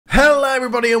Hi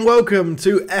everybody and welcome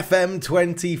to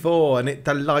FM24, and it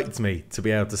delights me to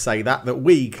be able to say that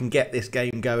we can get this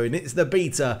game going. It's the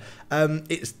beta.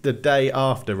 It's the day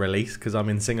after release because I'm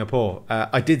in Singapore.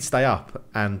 I did stay up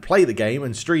and play the game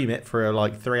and stream it for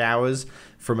like 3 hours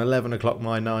from 11 o'clock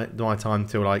my time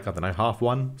till like, I don't know,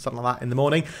 1:30, something like that in the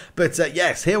morning. But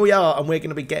yes, here we are, and we're going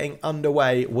to be getting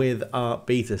underway with our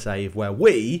beta save where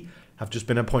we have just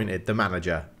been appointed the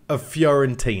manager of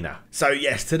Fiorentina. So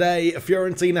yes, today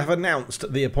Fiorentina have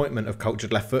announced the appointment of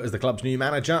Cultured Left Foot as the club's new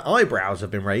manager. Eyebrows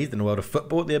have been raised in the world of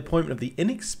football at the appointment of the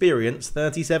inexperienced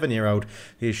 37-year-old.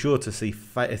 He is sure to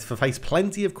face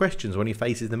plenty of questions when he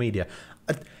faces the media.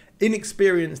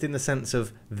 Inexperienced in the sense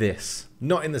of this,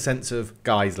 not in the sense of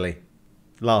Geisley.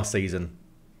 Last season,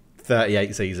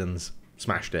 38 seasons,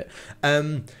 smashed it.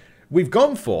 We've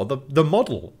gone for the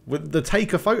model with the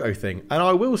take a photo thing, and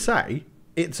I will say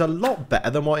it's a lot better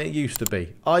than what it used to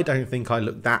be. I don't think I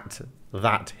look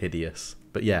that hideous.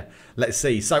 But yeah, let's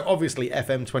see. So obviously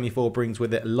FM24 brings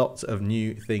with it lots of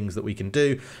new things that we can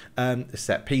do.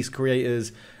 Set piece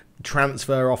creators,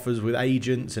 transfer offers with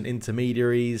agents and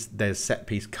intermediaries. There's set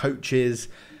piece coaches.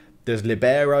 There's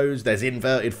liberos. There's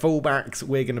inverted fullbacks.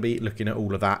 We're going to be looking at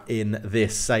all of that in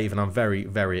this save, and I'm very,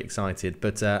 very excited.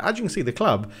 But as you can see, the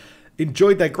club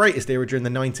enjoyed their greatest era during the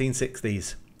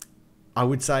 1960s. I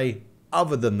would say,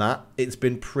 other than that, it's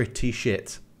been pretty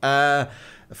shit.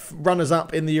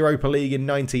 Runners-up in the Europa League in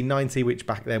 1990, which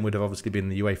back then would have obviously been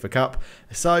the UEFA Cup.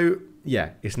 So,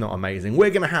 yeah, it's not amazing.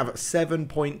 We're going to have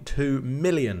 7.2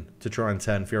 million to try and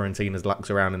turn Fiorentina's lucks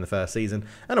around in the first season,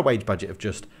 and a wage budget of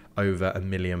just over £1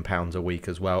 million a week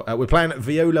as well. We're playing at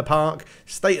Viola Park,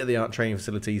 state-of-the-art training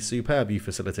facilities, superb youth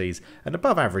facilities, and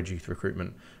above-average youth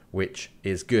recruitment, which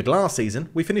is good. Last season,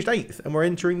 we finished 8th, and we're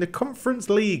entering the Conference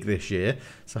League this year,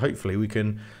 so hopefully we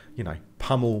can, you know,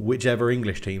 pummel whichever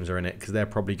English teams are in it, because they're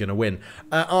probably going to win.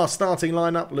 Our starting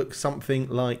lineup looks something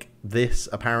like this,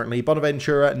 apparently.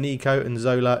 Bonaventura, Nico, and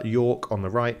Zola, York on the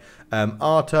right.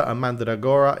 Arta and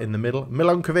Mandragora in the middle.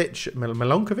 Milenkovic,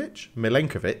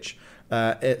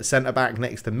 centre-back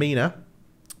next to Mina.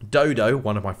 Dodo,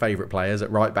 one of my favourite players, at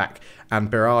right back,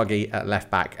 and Biraghi at left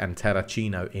back, and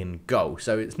Terracino in goal.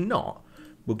 So it's not,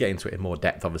 we'll get into it in more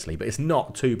depth obviously, but it's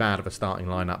not too bad of a starting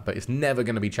lineup, but it's never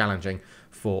going to be challenging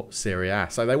for Serie A.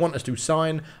 So they want us to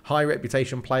sign high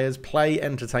reputation players, play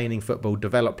entertaining football,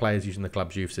 develop players using the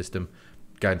club's youth system.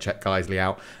 Go and check Geisley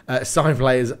out. Sign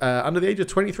players under the age of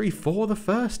 23 for the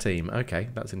first team. Okay,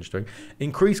 that's interesting.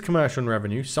 Increase commercial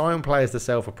revenue. Sign players to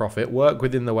sell for profit. Work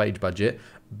within the wage budget.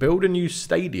 Build a new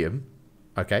stadium.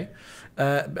 Okay.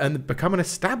 And become an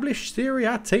established Serie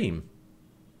A team.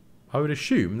 I would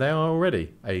assume they are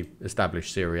already a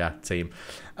established Serie A team.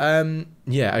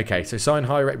 Yeah, okay. So sign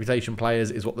high reputation players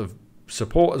is what the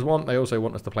supporters want. They also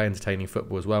want us to play entertaining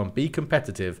football as well and be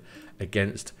competitive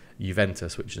against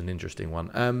Juventus, which is an interesting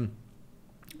one.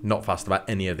 Not fussed about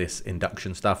any of this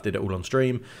induction stuff. Did it all on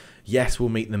stream. Yes, we'll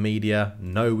meet the media.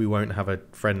 No, we won't have a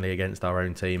friendly against our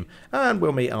own team. And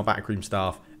we'll meet our backroom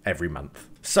staff every month.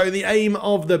 So the aim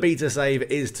of the beta save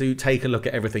is to take a look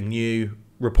at everything new,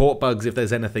 report bugs if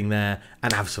there's anything there,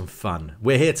 and have some fun.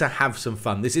 We're here to have some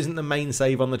fun. This isn't the main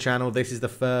save on the channel. This is the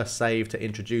first save to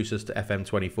introduce us to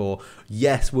FM24.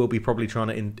 Yes, we'll be probably trying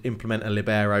to implement a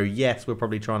libero. Yes, we're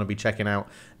probably trying to be checking out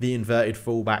the inverted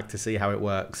fullback to see how it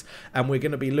works. And we're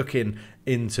going to be looking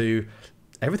into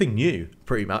everything new,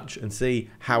 pretty much, and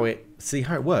see how it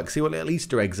works. See what little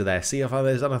Easter eggs are there. See if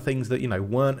there's other things that, you know,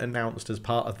 weren't announced as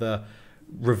part of the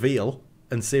reveal,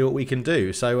 and see what we can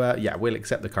do. So, yeah, we'll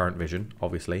accept the current vision,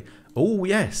 obviously. Oh,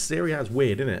 yes, Serie A's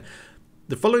weird, isn't it?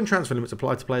 The following transfer limits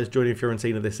apply to players joining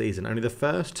Fiorentina this season. Only the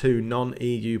first 2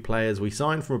 non-EU players we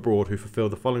signed from abroad who fulfil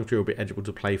the following three will be eligible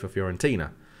to play for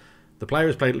Fiorentina. The player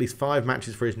has played at least 5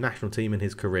 matches for his national team in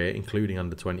his career, including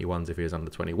under-21s if he is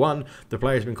under-21. The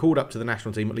player has been called up to the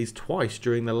national team at least twice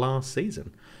during the last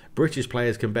season. British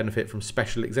players can benefit from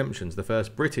special exemptions. The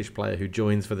first British player who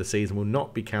joins for the season will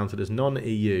not be counted as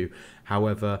non-EU.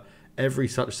 However, every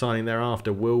such signing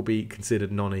thereafter will be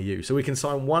considered non-EU. So we can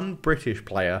sign one British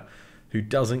player who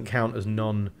doesn't count as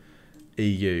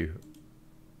non-EU.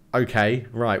 Okay,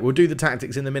 right. We'll do the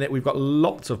tactics in a minute. We've got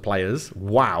lots of players.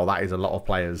 Wow, that is a lot of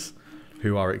players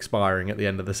who are expiring at the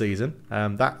end of the season.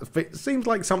 That seems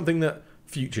like something that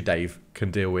future Dave can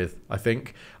deal with, I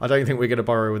think. I don't think we're going to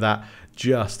borrow with that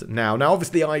just now. Now,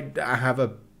 obviously, I have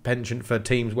a penchant for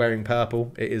teams wearing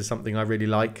purple. It is something I really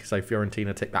like, so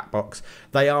Fiorentina tick that box.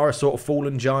 They are a sort of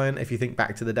fallen giant if you think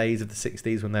back to the days of the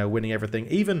 60s when they were winning everything,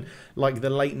 even like the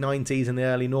late 90s and the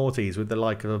early noughties with the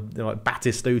like of like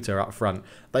Batistuta up front.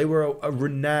 They were a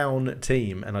renowned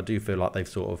team, and I do feel like they've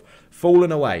sort of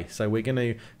fallen away, so we're going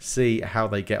to see how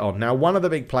they get on. Now, one of the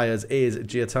big players is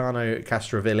Gaetano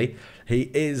Castrovilli. He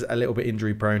is a little bit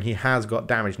injury prone. He has got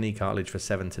damaged knee cartilage for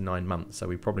 7 to 9 months, so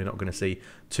we're probably not going to see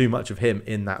too much of him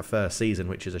in that first season,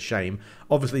 which is a shame.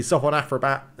 Obviously, Sofon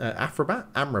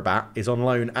Amrabat is on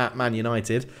loan at Man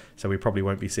United, so we probably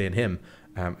won't be seeing him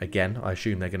again. I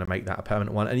assume they're going to make that a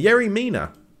permanent one. And Yerry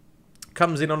Mina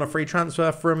comes in on a free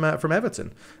transfer from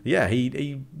Everton. Yeah,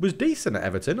 he was decent at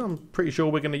Everton. I'm pretty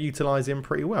sure we're going to utilise him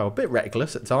pretty well. A bit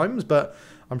reckless at times, but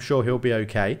I'm sure he'll be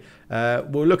okay.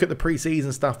 We'll look at the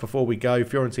pre-season stuff before we go.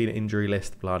 Fiorentina injury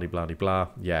list, blah.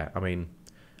 Yeah, I mean,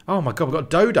 oh my God, we've got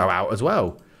Dodo out as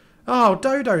well. Oh,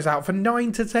 Dodo's out for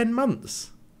 9 to 10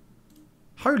 months.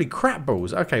 Holy crap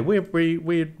balls. Okay, we're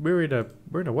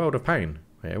in a world of pain.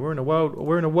 Yeah, we're in a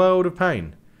world of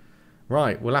pain.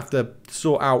 Right, we'll have to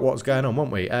sort out what's going on,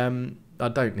 won't we? I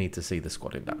don't need to see the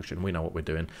squad induction. We know what we're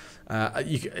doing. I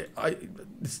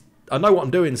know what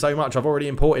I'm doing so much, I've already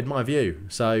imported my view.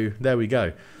 So, there we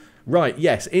go. Right,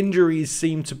 yes, injuries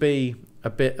seem to be a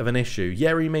bit of an issue.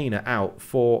 Yerry Mina out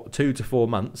for 2 to 4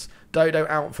 months. Dodo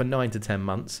out for 9 to 10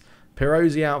 months.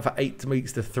 Pirozzi out for 8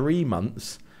 weeks to 3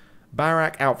 months.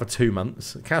 Barak out for 2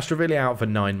 months. Castrovilli out for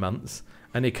 9 months.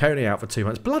 And Icone out for 2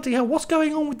 months. Bloody hell, what's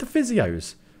going on with the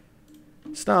physios?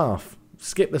 Staff.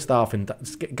 Skip the staff.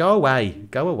 Go away.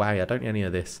 Go away. I don't need any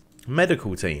of this.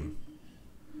 Medical team.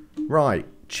 Right.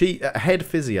 Head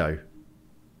physio.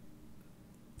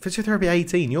 Physiotherapy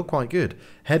 18. You're quite good.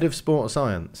 Head of sport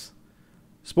science.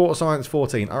 Sport science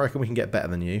 14. I reckon we can get better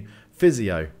than you.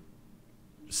 Physio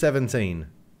 17.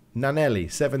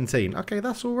 Nanelli 17. Okay,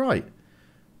 that's all right.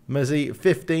 Mazzi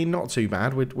 15. Not too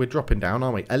bad. We're dropping down,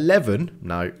 aren't we? 11.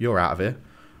 No, you're out of here.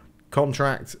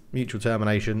 Contract. Mutual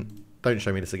termination. Don't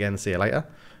show me this again. See you later.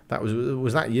 That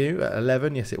was that you at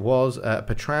 11? Yes, it was.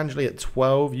 Petrangeli at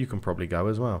 12. You can probably go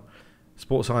as well.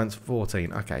 Sports Science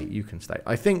 14. Okay, you can stay.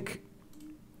 I think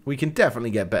we can definitely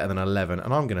get better than 11,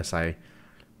 and I'm going to say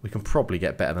we can probably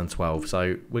get better than 12.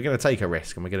 So we're going to take a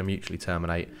risk, and we're going to mutually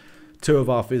terminate 2 of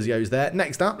our physios there.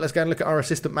 Next up, let's go and look at our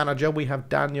assistant manager. We have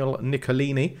Daniel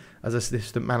Nicolini as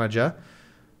assistant manager.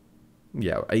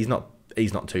 Yeah, he's not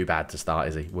too bad to start,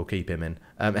 is he? We'll keep him in.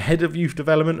 Head of Youth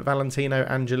Development, Valentino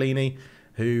Angelini,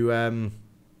 who,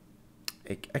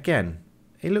 again,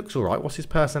 he looks all right. What's his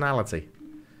personality?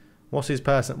 What's his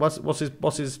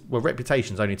well,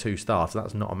 reputation's only 2 stars, so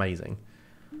that's not amazing.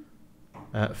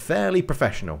 Fairly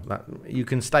professional. You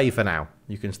can stay for now.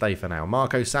 You can stay for now.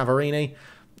 Marco Savarini.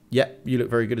 Yep, you look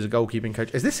very good as a goalkeeping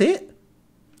coach. Is this it?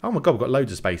 Oh my God, we've got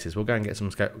loads of spaces. We'll go and get some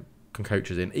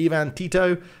coaches in. Ivan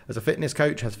Tito as a fitness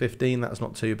coach has 15. That's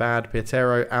not too bad.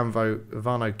 Pietro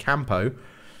Ivano Campo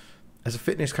as a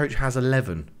fitness coach has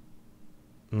 11.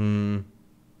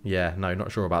 Yeah, no,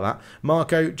 not sure about that.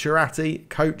 Marco Ciratti,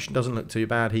 coach, doesn't look too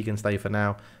bad. He can stay for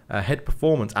now. Head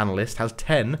performance analyst has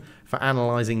 10 for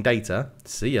analysing data.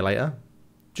 See you later.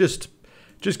 Just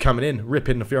coming in,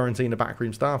 ripping the Fiorentina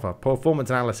backroom staffer. Performance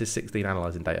analysis 16,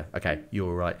 analysing data. Okay, you're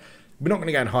all right. We're not going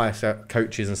to go and hire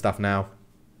coaches and stuff now.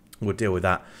 We'll deal with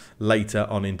that later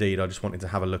on, indeed. I just wanted to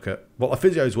have a look at what the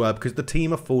physios were because the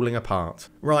team are falling apart.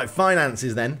 Right,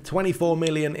 finances then. 24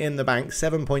 million in the bank,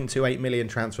 7.28 million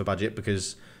transfer budget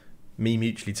because me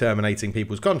mutually terminating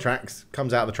people's contracts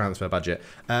comes out of the transfer budget.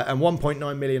 And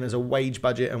 1.9 million as a wage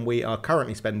budget, and we are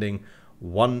currently spending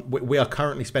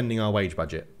our wage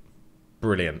budget.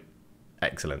 Brilliant.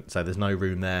 Excellent. So there's no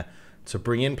room there to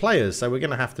bring in players. So we're going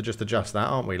to have to just adjust that,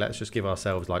 aren't we? Let's just give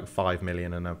ourselves like 5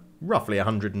 million and roughly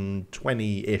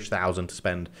 120-ish thousand to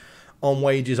spend on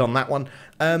wages on that one.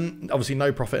 Obviously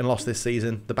no profit and loss this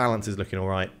season. The balance is looking all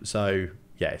right. So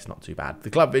yeah, it's not too bad.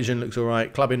 The club vision looks all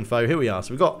right. Club info, here we are.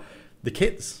 So we've got the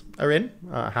kits are in.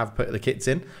 I have put the kits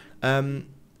in.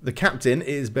 The captain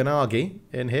is Benaghi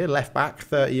in here. Left back,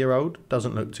 30-year-old.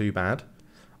 Doesn't look too bad.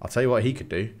 I'll tell you what he could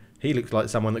do. He looks like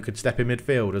someone that could step in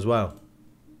midfield as well.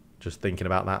 Just thinking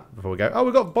about that before we go. Oh,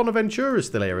 we've got Bonaventura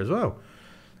still here as well.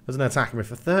 As an attacking mid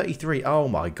for 33. Oh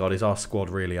my God, is our squad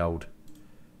really old?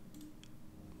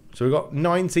 So we've got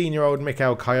 19-year-old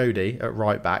Mikel Coyote at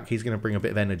right back. He's going to bring a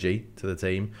bit of energy to the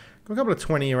team. Got a couple of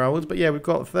 20-year-olds, but yeah, we've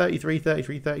got 33,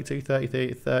 33, 32,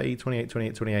 33, 30, 28,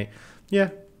 28, 28. Yeah,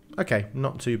 okay,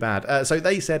 not too bad. So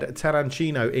they said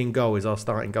Tarancino in goal is our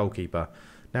starting goalkeeper.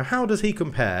 Now, how does he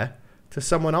compare to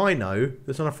someone I know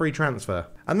that's on a free transfer?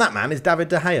 And that man is David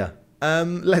De Gea.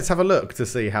 Let's have a look to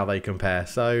see how they compare.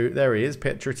 So there he is,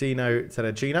 Pietrino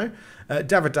Terracino.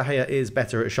 David De Gea is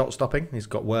better at shot stopping. He's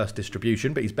got worse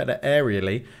distribution, but he's better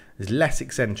aerially. He's less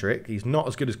eccentric. He's not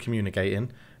as good as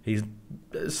communicating. He's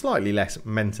slightly less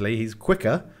mentally. He's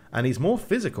quicker and he's more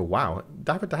physical. Wow,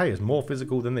 David De Gea is more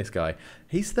physical than this guy.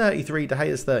 He's 33, De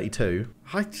Gea's 32.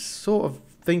 I'm sort of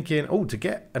thinking, oh, to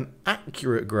get an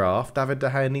accurate graph, David De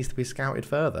Gea needs to be scouted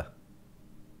further.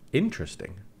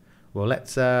 Interesting. Well,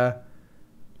 let's go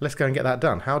and get that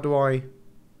done. How do I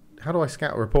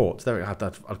scout reports? There we go. I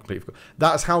completely forgot.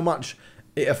 That's how much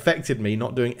it affected me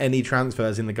not doing any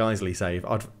transfers in the Geisley save.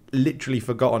 I'd literally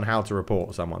forgotten how to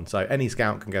report someone. So any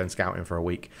scout can go and scout him for a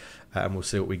week, and we'll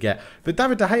see what we get. But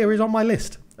David De Gea is on my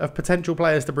list of potential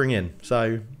players to bring in.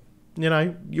 So, you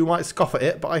know, you might scoff at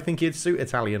it, but I think he'd suit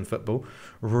Italian football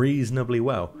reasonably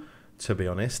well, to be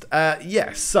honest.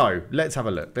 Yes, so let's have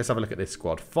a look. Let's have a look at this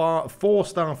squad.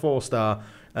 Four-star.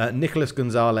 Nicolas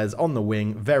Gonzalez on the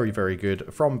wing. Very, very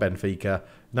good. From Benfica.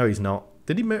 No, he's not.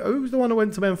 Did he move? Who's the one who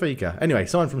went to Benfica? Anyway,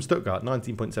 signed from Stuttgart.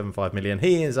 19.75 million.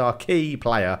 He is our key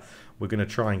player. We're going to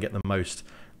try and get the most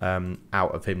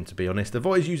out of him, to be honest.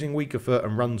 Avoids using weaker foot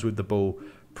and runs with the ball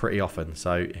pretty often.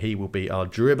 So he will be our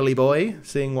dribbly boy,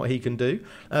 seeing what he can do.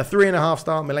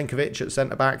 3.5-star Milenkovic at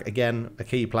centre-back. Again, a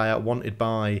key player wanted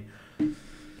by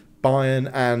Bayern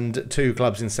and 2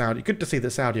 clubs in Saudi. Good to see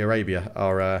that Saudi Arabia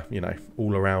are, you know,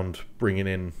 all around bringing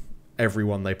in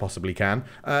everyone they possibly can.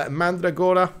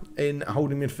 Mandragora in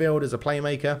holding midfield as a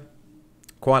playmaker.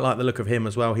 Quite like the look of him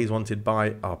as well. He's wanted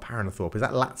by Paranthorpe. Is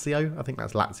that Lazio? I think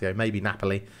that's Lazio. Maybe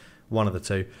Napoli. One of the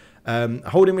two.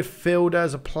 Holding midfielder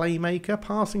as a playmaker.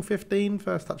 Passing 15.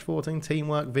 First touch 14.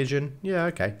 Teamwork, vision. Yeah,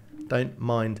 okay. Don't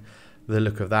mind the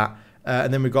look of that.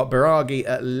 And then we've got Biraghi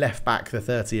at left back, the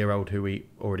 30-year-old who we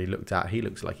already looked at. He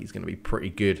looks like he's going to be pretty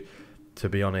good, to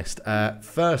be honest.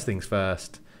 First things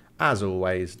first, as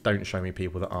always, don't show me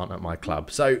people that aren't at my club.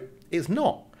 So it's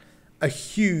not a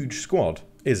huge squad,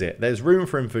 is it? There's room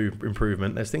for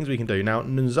improvement. There's things we can do. Now,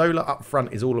 Nzola up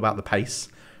front is all about the pace.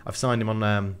 I've signed him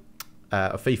on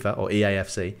FIFA or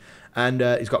EAFC. And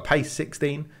he's got pace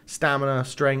 16, stamina,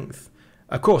 strength.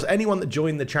 Of course, anyone that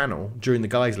joined the channel during the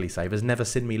Geisley save has never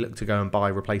seen me look to go and buy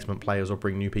replacement players or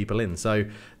bring new people in. So,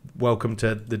 welcome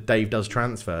to the Dave Does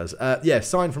Transfers. Yeah,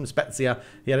 signed from Spezia.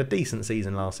 He had a decent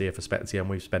season last year for Spezia, and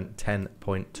we've spent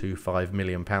 £10.25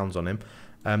 million on him.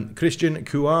 Christian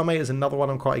Kouame is another one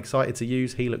I'm quite excited to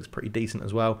use. He looks pretty decent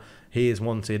as well. He is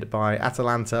wanted by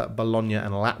Atalanta, Bologna,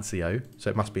 and Lazio. So,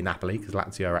 it must be Napoli, because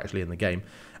Lazio are actually in the game.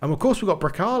 And, of course, we've got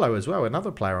Bracalo as well,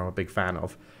 another player I'm a big fan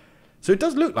of. So it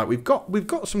does look like we've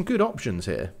got some good options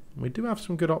here. We do have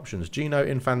some good options. Gino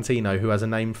Infantino, who has a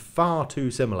name far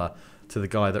too similar to the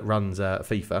guy that runs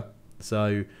FIFA.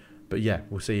 So, but yeah,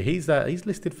 we'll see. He's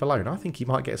listed for loan. I think he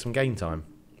might get some game time.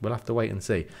 We'll have to wait and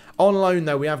see. On loan,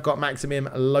 though, we have got Maximim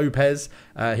Lopez.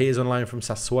 He is on loan from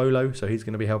Sassuolo, so he's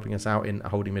going to be helping us out in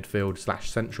holding midfield /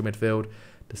 central midfield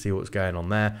to see what's going on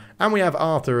there. And we have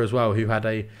Arthur as well, who had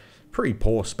a pretty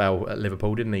poor spell at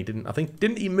Liverpool, didn't he?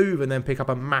 Didn't he move and then pick up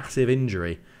a massive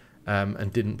injury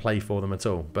and didn't play for them at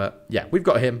all? But yeah, we've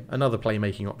got him, another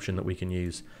playmaking option that we can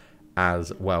use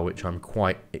as well, which I'm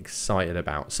quite excited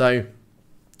about. So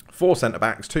 4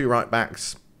 centre-backs, 2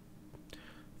 right-backs,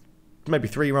 maybe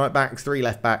 3 right-backs, 3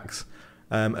 left-backs,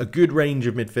 a good range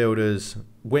of midfielders,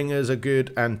 wingers are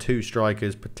good, and 2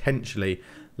 strikers, potentially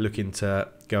looking to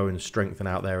go and strengthen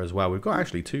out there as well. We've got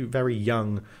actually 2 very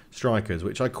young strikers,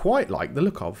 which I quite like the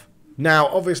look of. Now,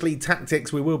 obviously,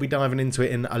 tactics, we will be diving into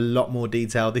it in a lot more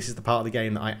detail. This is the part of the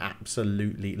game that I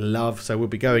absolutely love, so we'll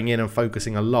be going in and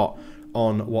focusing a lot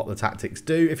on what the tactics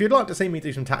do. If you'd like to see me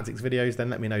do some tactics videos, then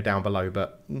let me know down below,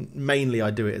 but mainly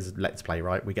I do it as Let's Play,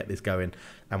 right? We get this going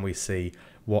and we see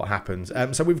what happens.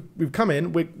 So we've come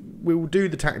in, we will do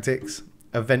the tactics.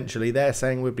 Eventually, they're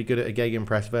saying we'd be good at a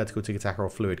gegenpress, vertical tiki-taka or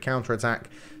fluid counter-attack,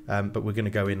 but we're going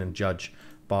to go in and judge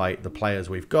by the players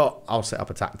we've got. I'll set up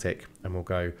a tactic and we'll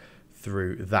go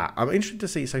through that. I'm interested to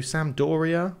see, so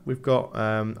Sampdoria, we've got,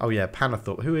 oh yeah,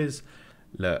 Panathorpe, who is,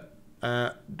 look,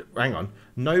 hang on,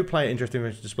 no player interested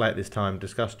in display at this time,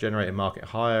 discuss generated market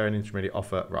higher and intermediate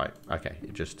offer, right, okay,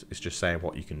 it's just saying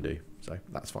what you can do, so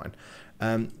that's fine.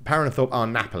 Paranthorpe are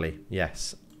Napoli,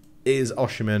 yes. Is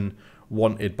Osherman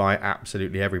wanted by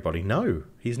absolutely everybody? No,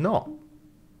 he's not.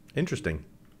 Interesting.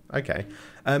 Okay.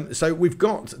 So we've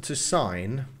got to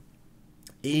sign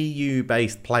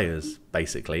EU-based players,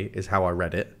 basically, is how I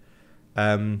read it.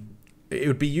 It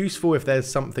would be useful if there's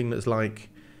something that's like,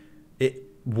 it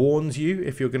warns you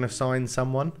if you're going to sign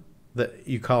someone. that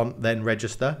you can't then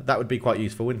register. That would be quite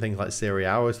useful in things like Serie A.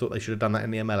 I always thought they should have done that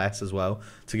in the MLS as well,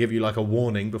 to give you like a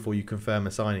warning before you confirm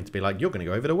a signing, to be like, you're going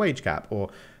to go over the wage cap, or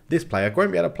this player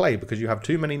won't be able to play because you have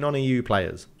too many non-EU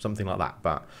players, something like that.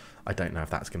 But I don't know if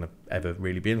that's going to ever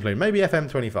really be influenced. Maybe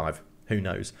FM25, who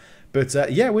knows. But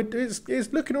yeah,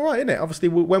 it's looking all right, isn't it? Obviously,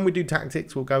 when we do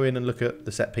tactics, we'll go in and look at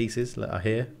the set pieces that are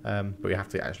here, but we have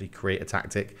to actually create a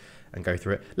tactic and go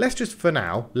through it. Let's just, for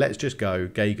now, let's just go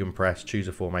gegenpress, choose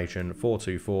a formation,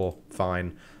 4-2-4,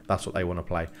 fine. That's what they want to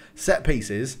play. Set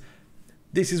pieces,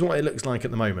 this is what it looks like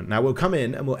at the moment. Now, we'll come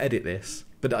in and we'll edit this,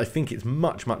 but I think it's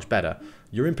much, much better.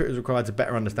 Your input is required to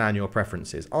better understand your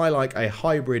preferences. I like a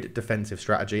hybrid defensive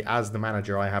strategy. As the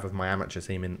manager I have of my amateur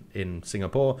team in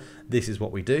Singapore, this is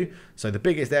what we do. So the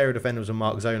biggest area defenders will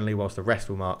mark zonally, whilst the rest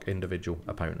will mark individual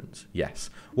opponents. Yes.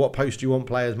 What post do you want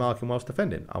players marking whilst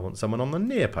defending? I want someone on the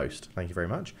near post. Thank you very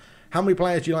much. How many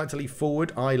players do you like to leave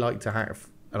forward? I like to have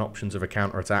an options of a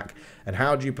counter-attack. And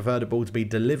how do you prefer the ball to be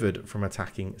delivered from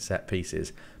attacking set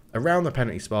pieces? Around the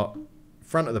penalty spot,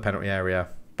 front of the penalty area,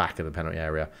 back of the penalty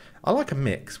area. I like a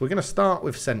mix. We're going to start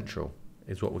with central,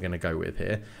 is what we're going to go with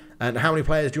here. And how many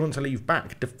players do you want to leave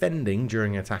back defending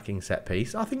during attacking set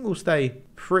piece? I think we'll stay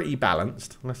pretty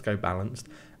balanced. Let's go balanced.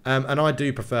 And I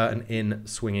do prefer an in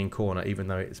swinging corner, even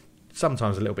though it's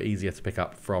sometimes a little bit easier to pick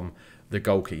up from the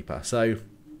goalkeeper. So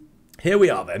here we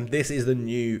are then. This is the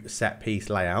new set piece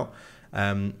layout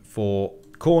for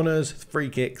corners, free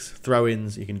kicks,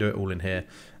 throw-ins. You can do it all in here.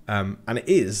 And it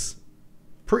is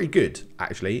pretty good,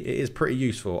 actually. It is pretty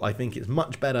useful. I think it's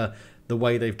much better the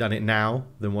way they've done it now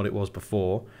than what it was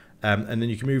before. And then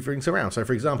you can move things around. So,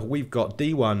 for example, we've got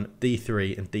D1,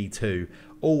 D3, and D2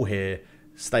 all here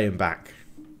staying back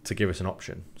to give us an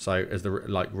option. So, as the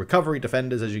recovery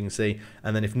defenders, as you can see,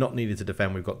 and then if not needed to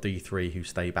defend, we've got D3 who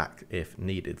stay back if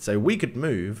needed. So, we could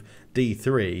move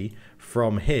D3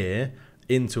 from here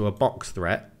into a box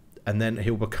threat, and then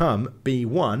he'll become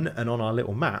B1, and on our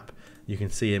little map, you can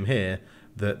see him here,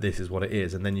 that this is what it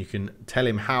is, and then you can tell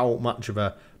him how much of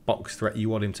a box threat you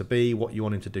want him to be, what you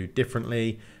want him to do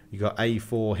differently. You got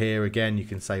A4 here again, you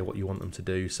can say what you want them to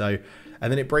do. So,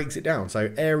 and then it breaks it down.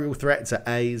 So aerial threats are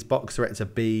A's, box threats are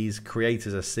B's,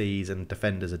 creators are C's, and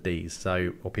defenders are D's.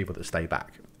 So, or people that stay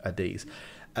back are D's.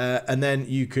 And then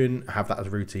you can have that as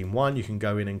routine 1. You can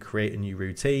go in and create a new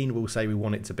routine. We'll say we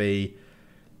want it to be,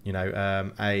 you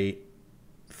know, a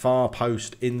far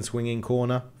post in swinging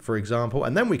corner, for example,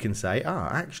 and then we can say,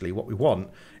 actually what we want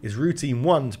is routine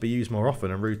 1 to be used more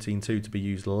often and routine 2 to be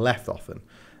used less often.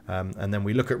 And then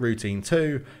we look at routine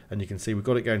 2 and you can see we've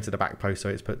got it going to the back post, so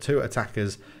it's put two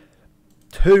attackers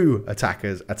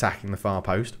attacking the far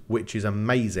post, which is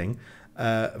amazing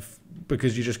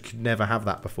because you just could never have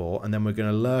that before. And then we're going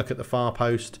to lurk at the far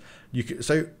post.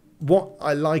 So what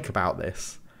I like about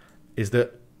this is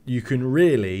that you can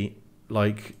really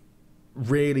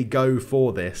go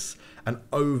for this and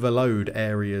overload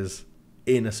areas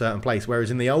in a certain place,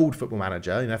 whereas in the old Football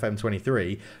Manager in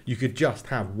FM23 you could just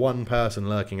have one person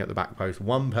lurking at the back post,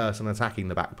 one person attacking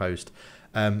the back post.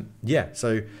 Yeah,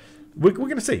 so we're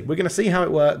going to see how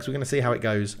it works, we're going to see how it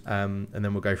goes, and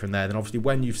then we'll go from there. Then obviously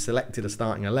when you've selected a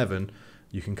starting 11,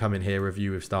 you can come in here,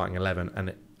 review with starting 11, and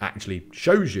it actually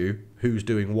shows you who's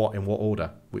doing what in what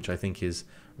order, which I think is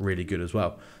really good as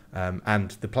well. And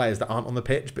the players that aren't on the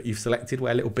pitch but you've selected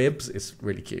wear little bibs. It's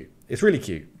really cute. It's really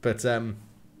cute. But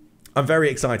I'm very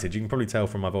excited. You can probably tell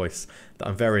from my voice that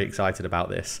I'm very excited about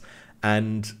this.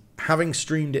 And having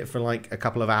streamed it for like a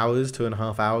couple of hours,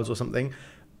 2.5 hours or something,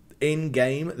 in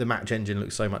game the match engine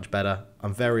looks so much better.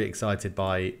 I'm very excited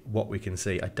by what we can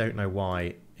see. I don't know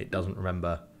why it doesn't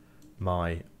remember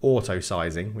my auto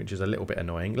sizing, which is a little bit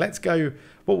annoying. Let's go.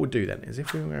 What we'll do then is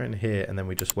if we were in here and then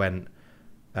we just went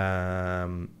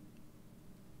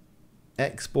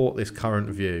export this current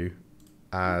view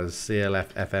as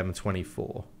CLF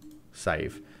FM24,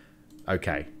 save.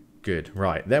 Okay, good.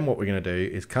 Right, then what we're going to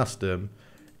do is custom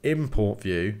import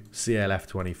view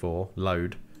CLF24,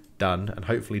 load, done, and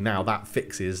hopefully now that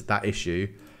fixes that issue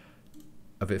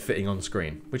of it fitting on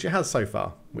screen, which it has so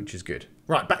far, which is good.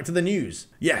 Right, back to the news.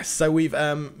 Yes, so we've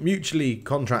mutually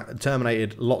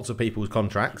terminated lots of people's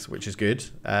contracts, which is good.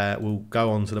 We'll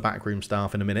go on to the backroom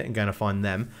staff in a minute and going to find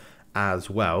them as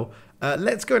well.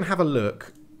 Let's go and have a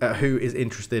look at who is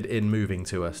interested in moving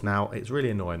to us. Now, it's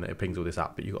really annoying that it pings all this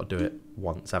up, but you've got to do it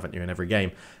once, haven't you, in every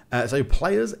game. So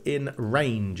players in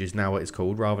range is now what it's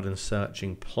called, rather than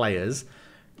searching players.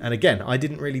 And again, I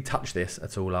didn't really touch this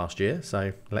at all last year,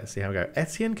 so let's see how we go.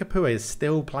 Etienne Capoue is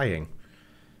still playing.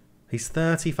 He's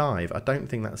 35. I don't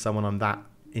think that's someone I'm that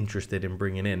interested in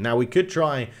bringing in. Now, we could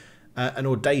try an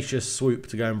audacious swoop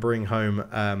to go and bring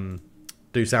home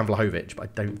Dusan Vlahovic, but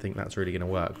I don't think that's really going to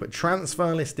work. But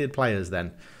transfer listed players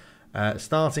then.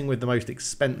 Starting with the most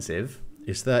expensive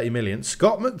is 30 million.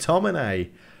 Scott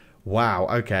McTominay. Wow,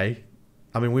 okay.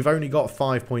 I mean, we've only got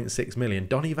 5.6 million.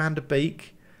 Donny van der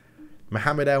Beek,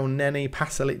 Mohamed El Neni,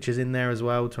 Pasalic is in there as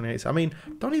well. 28. I mean,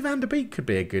 Donny van der Beek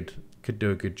could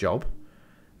do a good job.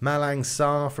 Malang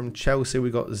Sarr from Chelsea.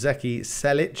 We've got Zeki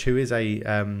Selic, who is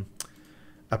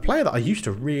a player that I used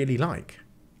to really like,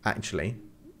 actually.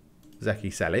 Zeki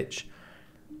Selic.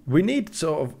 We need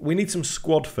some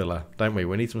squad filler, don't we?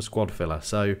 We need some squad filler.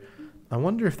 So I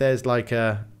wonder if there's like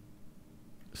a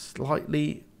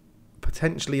slightly,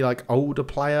 potentially like older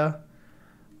player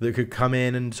that could come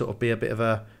in and sort of be a bit of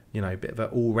a, you know, bit of an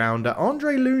all-rounder.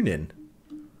 Andre Lunin,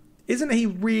 isn't he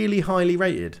really highly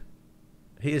rated?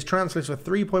 He is transferred for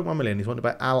 3.1 million. He's wanted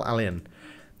by Al Alin.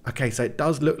 Okay, so it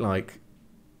does look like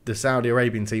the Saudi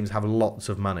Arabian teams have lots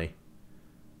of money.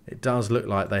 It does look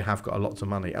like they have got a lot of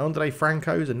money. Andre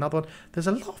Franco's another one. There's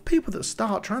a lot of people that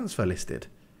start transfer listed.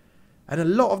 And a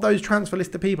lot of those transfer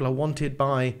listed people are wanted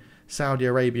by Saudi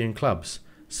Arabian clubs.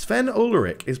 Sven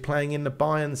Ulrich is playing in the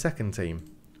Bayern second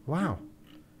team. Wow.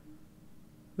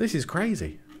 This is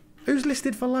crazy. Who's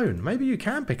listed for loan? Maybe you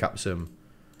can pick up some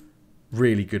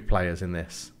really good players in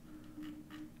this.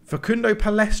 Facundo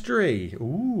Palestri.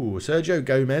 Ooh, Sergio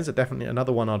Gomez are definitely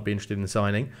another one I'd be interested in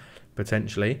signing.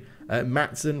 Potentially.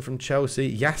 Matson from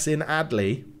Chelsea. Yassin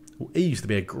Adli. He used to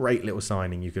be a great little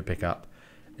signing you could pick up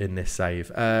in this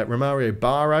save. Romario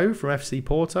Barro from FC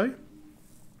Porto.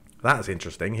 That's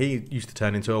interesting. He used to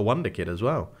turn into a wonder kid as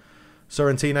well.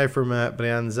 Sorrentino from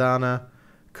Brianzana.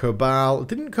 Cabal.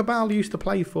 Didn't Cabal used to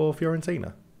play for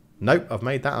Fiorentina? Nope, I've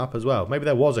made that up as well. Maybe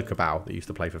there was a Cabal that used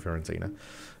to play for Fiorentina.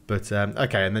 But,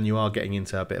 okay, and then you are getting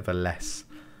into a bit of a less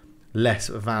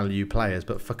value players.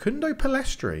 But Facundo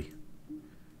Palestri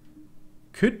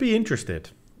could be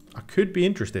interested. I could be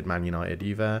interested, Man United.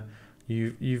 You've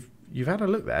had a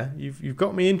look there. You've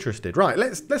got me interested. Right,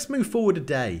 let's move forward a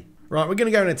day. Right, we're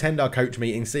going to go and attend our coach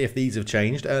meeting, see if these have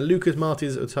changed. Lucas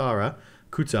Martins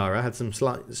Kutara had some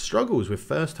slight struggles with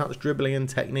first touch dribbling and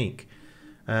technique.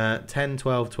 10,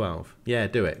 12, 12. Yeah,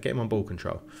 do it. Get him on ball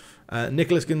control.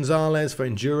 Nicolas Gonzalez for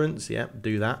endurance. Yep,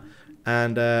 do that.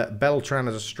 And Beltran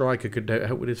as a striker could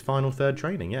help with his final third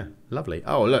training. Yeah, lovely.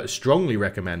 Oh, look, strongly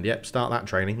recommend. Yep, start that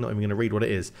training. Not even going to read what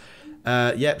it is.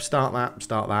 Yep, start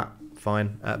that.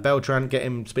 Fine. Beltran, get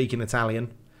him speaking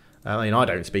Italian. I mean, I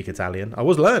don't speak Italian. I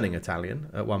was learning Italian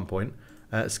at one point.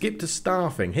 Skip to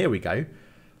staffing. Here we go.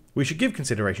 We should give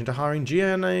consideration to hiring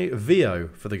Gianni Vio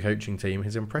for the coaching team.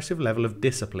 His impressive level of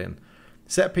discipline.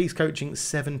 Set piece coaching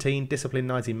 17, discipline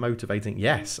 19, motivating.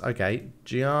 Yes, okay.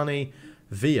 Gianni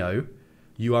Vio,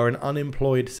 you are an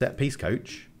unemployed set piece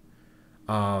coach.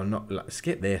 Oh, not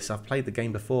skip this. I've played the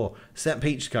game before. Set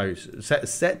piece coach.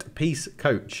 Set piece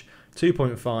coach.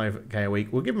 2.5k a week.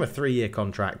 We'll give him a 3-year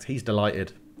contract. He's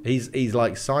delighted. He's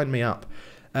like, sign me up.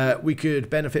 We could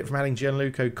benefit from adding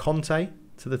Gianluca Conte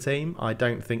to the team. I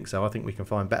don't think so. I think we can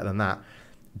find better than that.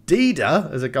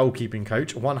 Dida as a goalkeeping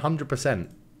coach, 100%.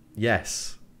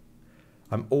 Yes.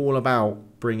 I'm all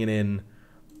about bringing in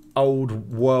old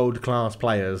world-class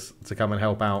players to come and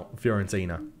help out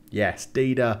Fiorentina. Yes,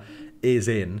 Dida is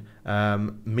in.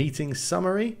 Meeting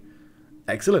summary.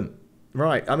 Excellent.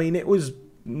 Right. I mean, it was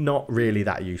not really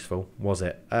that useful, was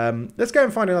it? Let's go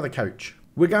and find another coach.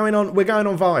 We're going on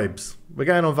vibes. We're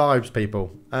going on vibes,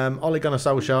 people. Ole Gunnar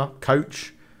Solskjaer,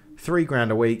 coach, £3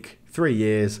 a week, 3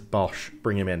 years, bosh,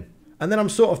 bring him in. And then I'm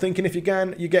sort of thinking, if you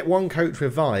get one coach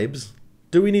with vibes,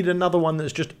 do we need another one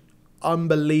that's just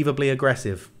unbelievably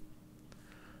aggressive?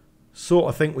 Sort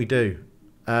of think we do.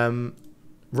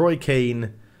 Roy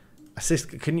Keane,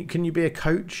 assist. Can you be a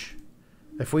coach?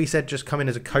 If we said just come in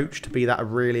as a coach to be that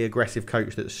really aggressive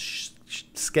coach that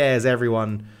scares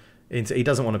everyone. He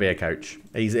doesn't want to be a coach.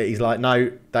 He's like,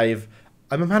 no, Dave,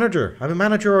 I'm a manager. I'm a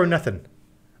manager or nothing.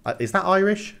 Is that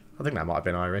Irish? I think that might have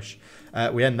been Irish.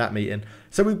 We end that meeting.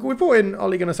 So we brought in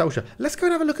Ole Gunnar Solskjaer. Let's go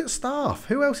and have a look at staff.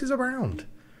 Who else is around?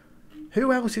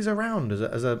 Who else is around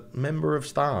as a member of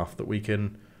staff that we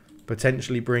can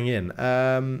potentially bring in?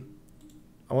 I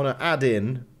want to add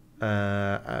in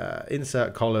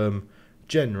insert column,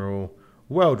 general,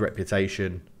 world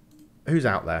reputation. Who's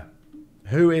out there?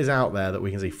 Who is out there that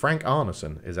we can see? Frank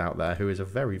Arneson is out there, who is a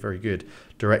very, very good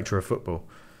director of football.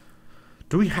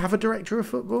 Do we have a director of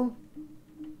football?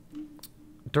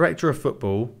 Director of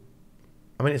football.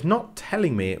 I mean, it's not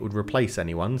telling me it would replace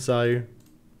anyone, so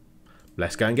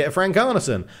let's go and get Frank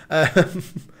Arneson.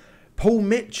 Paul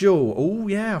Mitchell. Oh,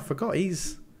 yeah, I forgot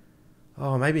he's...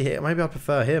 Oh, maybe I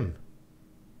prefer him.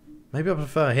 Maybe I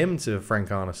prefer him to Frank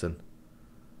Arneson.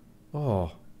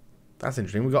 Oh, That's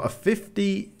interesting. We've got a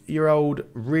 50-year-old,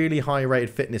 really high-rated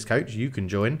fitness coach. You can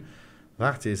join.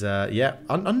 That is, yeah,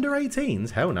 under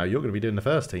 18s. Hell no, you're going to be doing the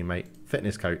first team, mate.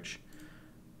 Fitness coach.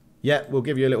 Yeah, we'll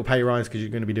give you a little pay rise because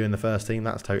you're going to be doing the first team.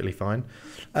 That's totally fine.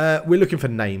 We're looking for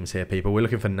names here, people. We're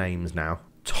looking for names now.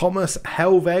 Thomas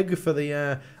Helveg for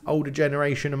the older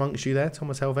generation amongst you there.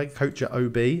 Thomas Helveg, coach at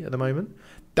OB at the moment.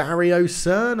 Dario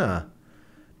Serna,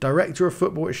 director of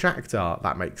football at Shakhtar.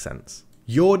 That makes sense.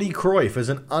 Jordi Cruyff as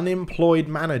an unemployed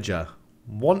manager.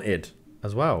 Wanted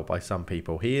as well by some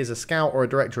people. He is a scout or a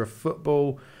director of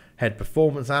football, head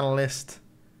performance analyst.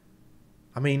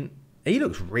 I mean, he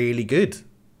looks really good.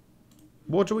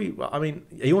 What do we... I mean,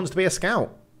 he wants to be a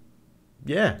scout.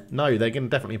 Yeah, no, they're going to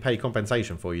definitely pay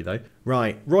compensation for you, though.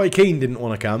 Right, Roy Keane didn't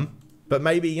want to come, but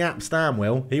maybe Yap Stam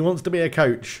will. He wants to be a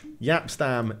coach. Yap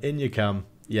Stam, in you come.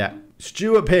 Yeah.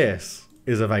 Stuart Pearce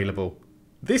is available.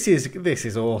 This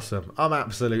is awesome. I'm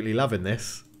absolutely loving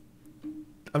this.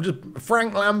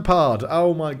 Frank Lampard.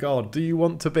 Oh my God. Do you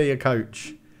want to be a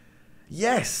coach?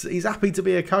 Yes, he's happy to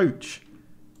be a coach.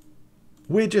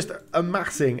 We're just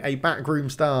amassing a backroom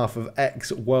staff of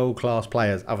ex-world-class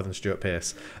players other than Stuart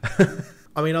Pearce.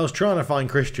 I mean, I was trying to find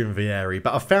Christian Vieri,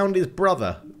 but I found his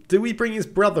brother. Do we bring his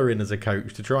brother in as a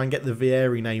coach to try and get the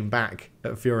Vieri name back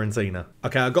at Fiorentina?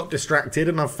 Okay, I got distracted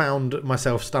and I found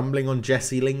myself stumbling on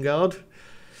Jesse Lingard.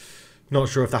 Not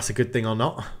sure if that's a good thing or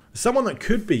not. Someone that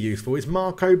could be useful is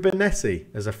Marco Benessi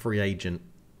as a free agent.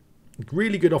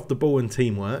 Really good off the ball and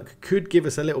teamwork. Could give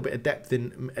us a little bit of depth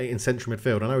in central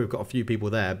midfield. I know we've got a few people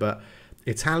there, but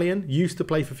Italian, used to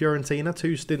play for Fiorentina,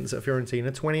 2 stints at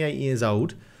Fiorentina, 28 years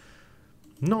old.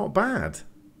 Not bad.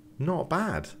 Not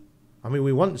bad. I mean,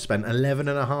 we once spent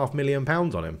 £11.5 million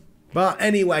on him. But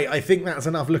anyway, I think that's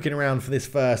enough looking around for this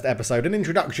first episode. An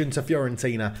introduction to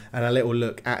Fiorentina and a little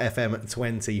look at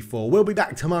FM24. We'll be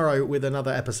back tomorrow with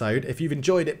another episode. If you've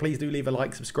enjoyed it, please do leave a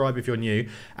like, subscribe if you're new.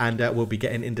 And we'll be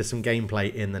getting into some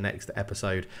gameplay in the next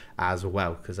episode as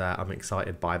well, because I'm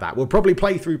excited by that. We'll probably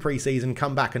play through pre-season,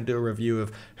 come back and do a review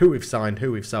of who we've signed,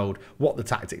 who we've sold, what the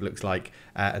tactic looks like,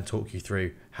 and talk you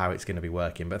through how it's going to be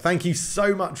working. But thank you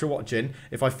so much for watching.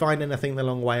 If I find anything the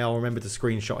long way, I'll remember to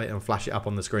screenshot it and flash it up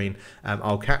on the screen.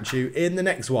 I'll catch you in the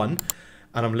next one,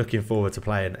 and I'm looking forward to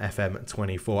playing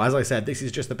FM24. As I said, this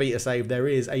is just the beta save. There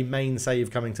is a main save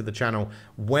coming to the channel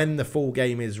when the full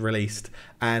game is released,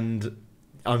 and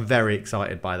I'm very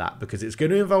excited by that because it's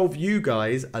going to involve you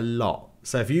guys a lot.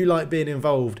 So if you like being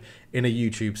involved in a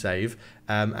YouTube save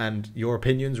and your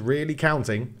opinions really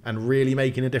counting and really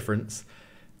making a difference,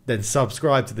 then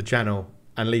subscribe to the channel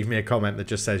and leave me a comment that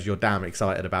just says you're damn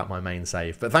excited about my main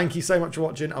save. But thank you so much for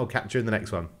watching. I'll catch you in the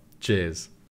next one. Cheers.